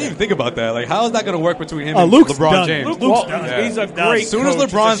less. I didn't even think about that. Like, how is that going to work between him and LeBron James? Luke Walton, he's a great As soon as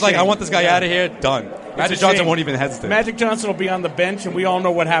LeBron's like, I want this guy out of here, done. Magic Johnson won't even hesitate. Magic Johnson will be on the bench, and we all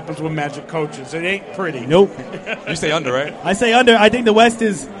know what happens when Magic coaches. It ain't pretty. Nope. You say under, right? I say under. I think the West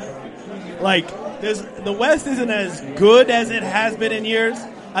is the West isn't as good as it has been in years.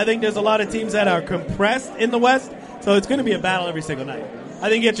 I think there's a lot of teams that are compressed in the West, so it's going to be a battle every single night. I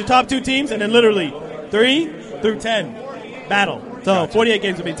think you get your top 2 teams, and then literally 3 through 10 battle. So 48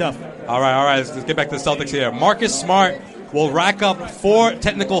 games will be tough. All right. Let's get back to the Celtics here. Marcus Smart will rack up 4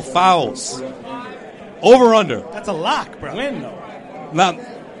 technical fouls. Over, under. That's a lock, bro. Win, though. Now,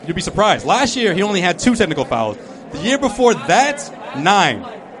 you'd be surprised. Last year, he only had 2 technical fouls. The year before that,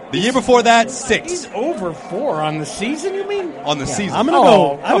 9. The year before that, 6. He's over 4 on the season, you mean? On the season. I'm going to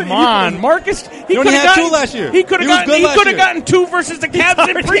go. Come on, Marcus. He only had 2 last year. He could have gotten 2 versus the Cavs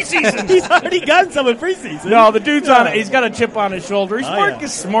in preseason. He's already gotten some in preseason. No, the dude's on it. He's got a chip on his shoulder. He's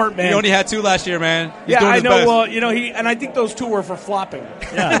Marcus Smart, man. He only had 2 last year, man. He's I doing know. his best. Well, and I think those 2 were for flopping.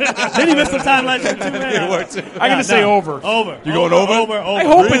 Yeah. Did he miss some time last year, too, man? I'm going to say over. Over. You going over? Over. I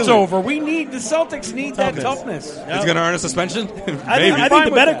hope it's over. The Celtics need that toughness. He's going to earn a suspension? I think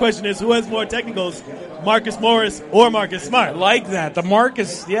the better question is who has more technicals, Marcus Morris or Marcus Smart? I like that. The 2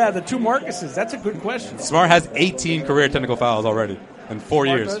 Marcuses. That's a good question. Smart has 18 career technical fouls already. in 4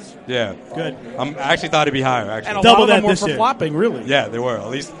 years. Does? Yeah. Good. I actually thought it'd be higher. Actually, And a Double lot of them that were this for year. flopping, really. yeah, they were at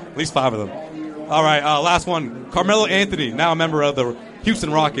least 5 of them. All right, last one. Carmelo Anthony, now a member of the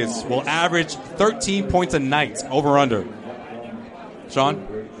Houston Rockets, will average 13 points a night, over under. Sean?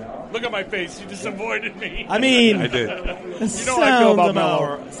 Look at my face. You just avoided me. I mean, I did. You know how I feel about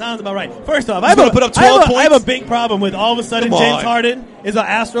Melo. Sounds about right. First off, He's gonna put up 12 I have a points? big problem with all of a sudden Come James on. Harden is an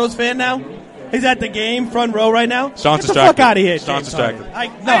Astros fan now. He's at the game, front row right now. Sean's Get the fuck distracted. out of here, Sean's James distracted.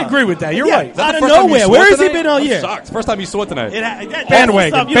 Harden. I agree with that. You're Yeah, right. Is that out the of first time you nowhere. saw Where it has he tonight? been all I'm year? shocked. First time you saw it tonight. That's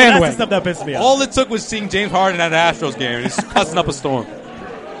Bandwagon, the stuff, bandwagon. That's the stuff that pisses me off. All it took was seeing James Harden at an Astros game, and he's cussing up a storm.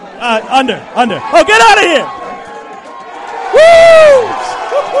 Under. Oh, get out of here! Woo!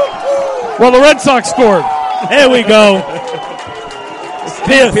 Well, the Red Sox scored. There we go.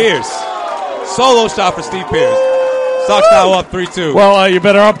 Steve Pierce. Solo shot for Steve Pierce. Sox now up 3-2. Well, you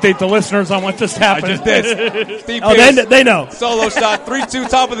better update the listeners on what just I happened. just did. Steve Oh, Pierce. they know. Solo shot, 3-2,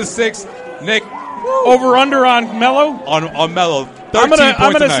 top of the 6th. Nick, Over under on Melo. on Melo. 13 I'm points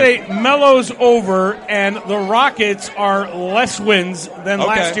gonna tonight. say Melo's over, and the Rockets are less wins than Okay.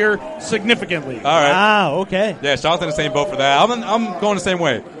 last year, significantly. All right. Ah, okay. Yeah, Sean's in the same boat for that. I'm going the same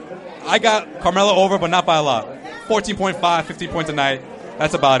way. I got Carmelo over, but not by a lot. 14.5, 15 points a night.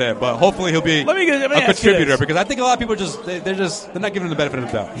 That's about it. But hopefully he'll be Let me a ask you contributor this. because I think a lot of people they're not giving him the benefit of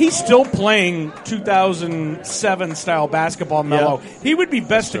the doubt. He's still playing 2007 style basketball, Melo. Yeah. He would be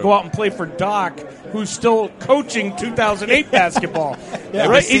best to go out and play for Doc, who's still coaching 2008 basketball. Yeah, Right?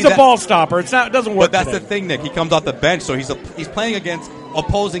 but see He's a that- ball stopper. It doesn't work. But that's today. the thing, Nick. He comes off the bench, so he's playing against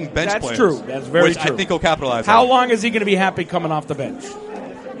opposing bench That's players. true. That's very which true. I think he'll capitalize How on. long is he going to be happy coming off the bench?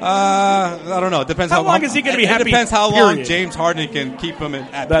 I don't know. It depends How long is he gonna be happy, It depends how long period? James Harden can keep him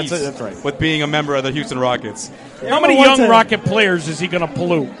at That's peace it, that's right. with being a member of the Houston Rockets. How many wants young to- Rocket players is he going to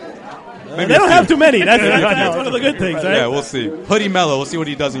pollute? They don't have too many. That's one of the good things, right? Yeah, we'll see. Hoodie Melo, we'll see what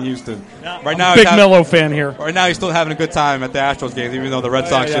he does in Houston. Right now, Big Melo fan here. Right now, he's still having a good time at the Astros games, even though the Red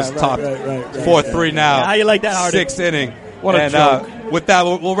Sox just topped 4-3 now. Yeah, how you like that, Hardy? 6th inning. What a and, joke. With that,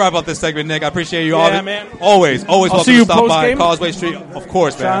 we'll wrap up this segment, Nick. I appreciate you. Yeah, man. Always I'll welcome see to you stop by post-game. Causeway Street. Of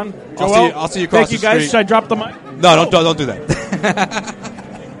course, man. John, Joel, I'll see you across thank you the guys. street. Should I drop the mic? No, don't do that.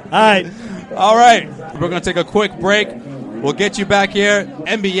 All right. All right. We're going to take a quick break. We'll get you back here.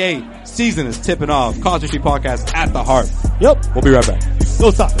 NBA season is tipping off. Causeway Street Podcast at the heart. Yep. We'll be right back. Go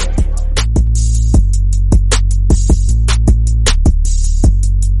stop.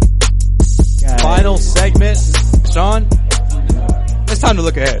 Final segment. Sean, it's time to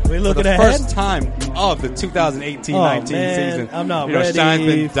look ahead. We looking For the ahead? first time of the 2018-19 Oh, man, season. I'm not Sean's ready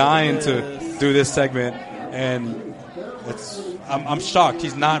been for dying this. to do this segment, and I'm shocked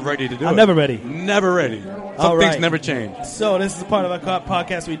he's not ready to do it. I'm never ready. Never ready. All Some things right. never change. So this is a part of our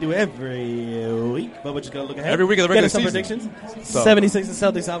podcast we do every week, but we're just gonna look ahead. Every week of the Get regular us some season. predictions. So- 76 and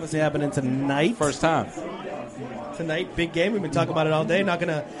Celtics obviously happening tonight. First time. Tonight, big game. We've been talking about it all day. Not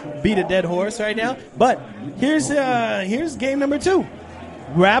gonna beat a dead horse right now, but here's game number 2.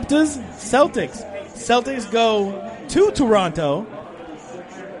 Raptors Celtics. Celtics go to Toronto,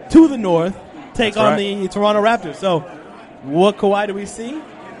 to the north, take That's on right. the Toronto Raptors. So, what Kawhi do we see?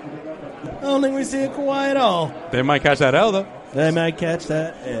 I don't think we see a Kawhi at all. They might catch that L, though. They might catch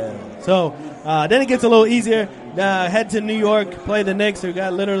that. Yeah. So then it gets a little easier. Head to New York, play the Knicks, who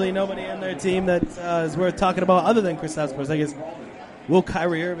got literally nobody on their team that is worth talking about other than Kristaps Porzingis. Will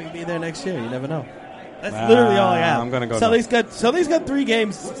Kyrie Irving be there next year? You never know. That's literally all I have. I'm gonna go Celtics got 3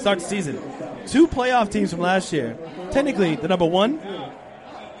 games to start the season. 2 playoff teams from last year. Technically, the number 1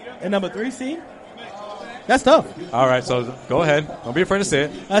 and number 3 seed. That's tough. All right, so go ahead. Don't be afraid to say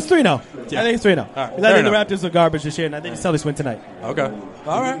it. That's 3-0. Yeah. I think it's 3-0. All right, I think fair the enough. Raptors are garbage this year, and I think the Celtics win tonight. Okay.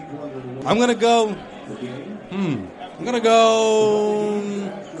 All right. I'm going to go. I'm going to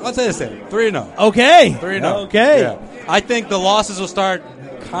go. I'll say this thing. 3-0. Okay. 3-0. Okay. Yeah. I think the losses will start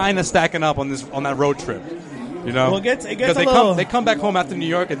kind of stacking up on that road trip. You know? Well, it gets because a little- they come back home after New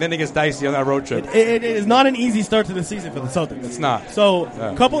York, and then it gets dicey on that road trip. It is not an easy start to the season for the Celtics. It's not. So,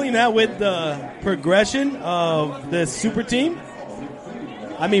 Yeah. coupling that with the progression of this super team,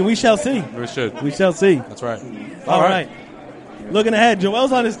 I mean, we shall see. We should. We shall see. That's right. All right. Looking ahead,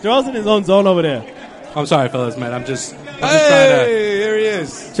 Joel's in his own zone over there. I'm sorry, fellas, man. I'm just trying Hey, there he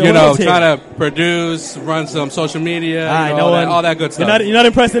is. to, you know, Joel's here. trying to produce, run some social media, All right, you know, no all, one- all that good stuff. You're not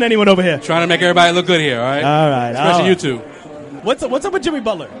impressing anyone over here. Trying to make everybody look good here, all right? All right. Especially all right. you two. What's up with Jimmy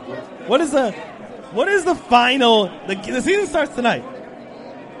Butler? What is the final? The season starts tonight.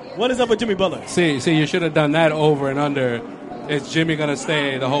 What is up with Jimmy Butler? See, you should have done that over and under. Is Jimmy going to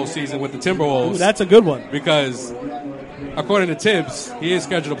stay the whole season with the Timberwolves? Ooh, that's a good one. Because, according to Tibbs, he is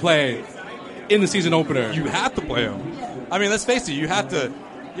scheduled to play in the season opener. You have to play him. I mean, let's face it. You have to,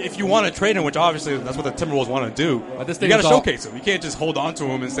 if you want to trade him, which obviously that's what the Timberwolves want to do. But this You thing got to is all- showcase him. You can't just hold on to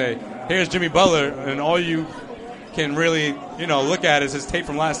him and say, "Here's Jimmy Butler," and all you can really, look at is his tape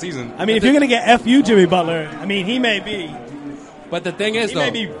from last season. I mean, if you're going to get FU Jimmy Butler, I mean, he may be. But the thing is,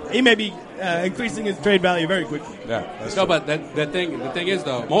 he may be increasing his trade value very quickly. Yeah, no, but the thing is,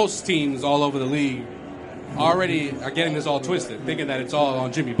 though, most teams all over the league already are getting this all twisted, thinking that it's all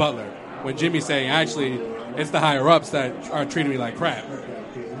on Jimmy Butler. When Jimmy's saying, actually, it's the higher ups that are treating me like crap.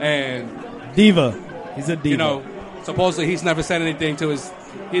 And Diva, he's a diva. Supposedly he's never said anything to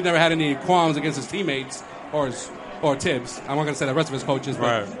he never had any qualms against his teammates or Tibbs. I'm not going to say the rest of his coaches,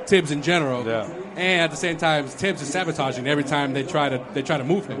 but Right. Tibbs in general. Yeah. And at the same time, Tibbs is sabotaging every time they try to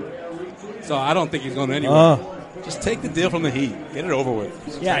move him. So I don't think he's going anywhere. Just take the deal from the Heat. Get it over with.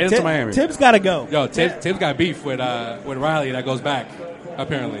 Just Yeah, trade it to Miami. Tibbs got to go. Yo, Tibbs got beef with Riley that goes back,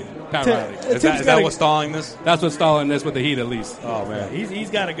 apparently. Pat Riley. Is that what's stalling this? That's what's stalling this with the Heat, at least. Oh, man.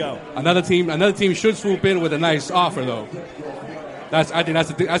 He's got to go. Another team should swoop in with a nice offer, though. I think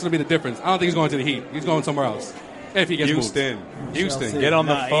that's going to be the difference. I don't think he's going to the Heat. He's going somewhere else. If he gets moved. Houston, get on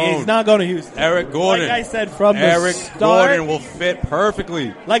the phone. He's not going to Houston. Eric Gordon. Like I said from the Eric start, Gordon will fit perfectly.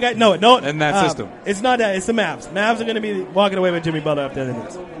 in that system. It's not that. It's the Mavs. Mavs are going to be walking away with Jimmy Butler after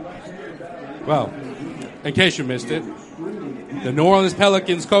this. Well, in case you missed it, the New Orleans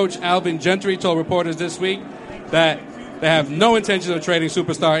Pelicans coach Alvin Gentry told reporters this week that they have no intention of trading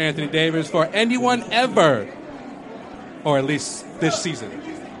superstar Anthony Davis for anyone ever, or at least this season.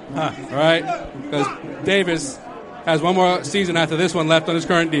 Right? Because Davis has one more season after this one left on his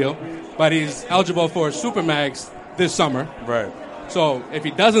current deal, but he's eligible for a Supermax this summer. Right. So if he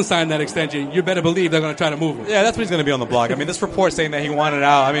doesn't sign that extension, you better believe they're going to try to move him. Yeah, that's when he's going to be on the block. I mean, this report saying that he wanted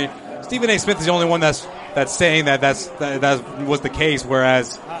out. I mean, Stephen A. Smith is the only one that's saying that was the case.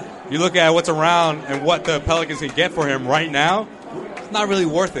 Whereas you look at what's around and what the Pelicans can get for him right now, it's not really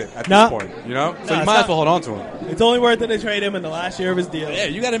worth it at this point. So you might as well hold on to him. It's only worth it to trade him in the last year of his deal. Yeah,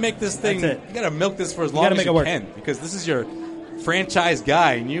 you got to make this thing. You got to milk this for as long as you can, because this is your franchise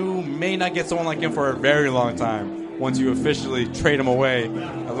guy, and you may not get someone like him for a very long time once you officially trade him away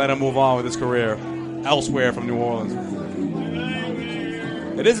and let him move on with his career elsewhere from New Orleans.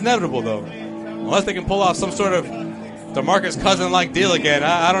 It is inevitable, though, unless they can pull off some sort of DeMarcus Cousins-like deal again.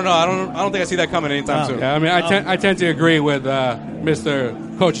 I don't know. I don't think I see that coming anytime soon. Yeah, I mean, I tend to agree with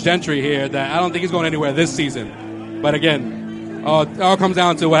Mr. Coach Gentry here that I don't think he's going anywhere this season. But again, it all comes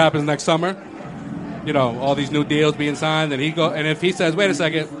down to what happens next summer. All these new deals being signed, and if he says, "Wait a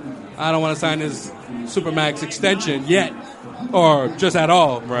second, I don't want to sign this Supermax extension yet, or just at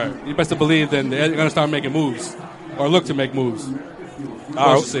all," right? You best to believe then they're going to start making moves or look to make moves.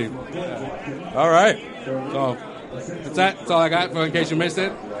 We'll see. All right. So that's all I got for in case you missed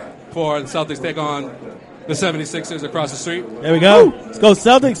it. For the Celtics take on the 76ers across the street. There we go. Let's go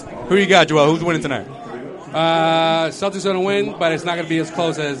Celtics. Who you got, Joel? Who's winning tonight? Celtics going to win, but it's not going to be as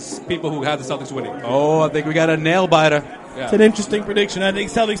close as people who have the Celtics winning. Oh, I think we got a nail biter. Yeah. It's an interesting prediction. I think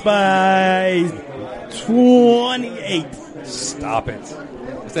Celtics by 28. Stop it.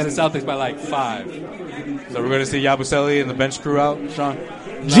 Instead of Celtics by like 5. So we're going to see Yabusele and the bench crew out, Sean?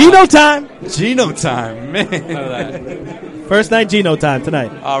 Geno time. Geno time, man. First night Geno time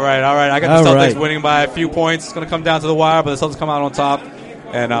tonight. All right. I got the Celtics winning by a few points. It's going to come down to the wire, but the Celtics come out on top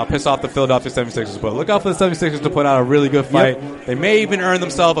and piss off the Philadelphia 76ers. But look out for the 76ers to put out a really good fight. Yep. They may even earn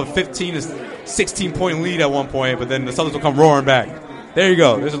themselves a 15 to 16-point lead at one point, but then the Celtics will come roaring back. There you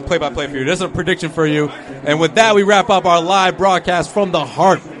go. This is a play-by-play for you. This is a prediction for you. And with that, we wrap up our live broadcast from the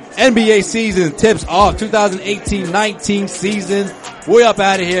Heart. NBA season tips off 2018-19 season. We up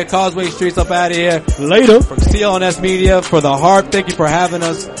out of here. Causeway Street's up out of here. Later. From CLNS Media for the Heart. Thank you for having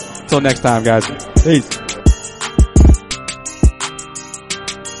us. Until next time, guys. Peace.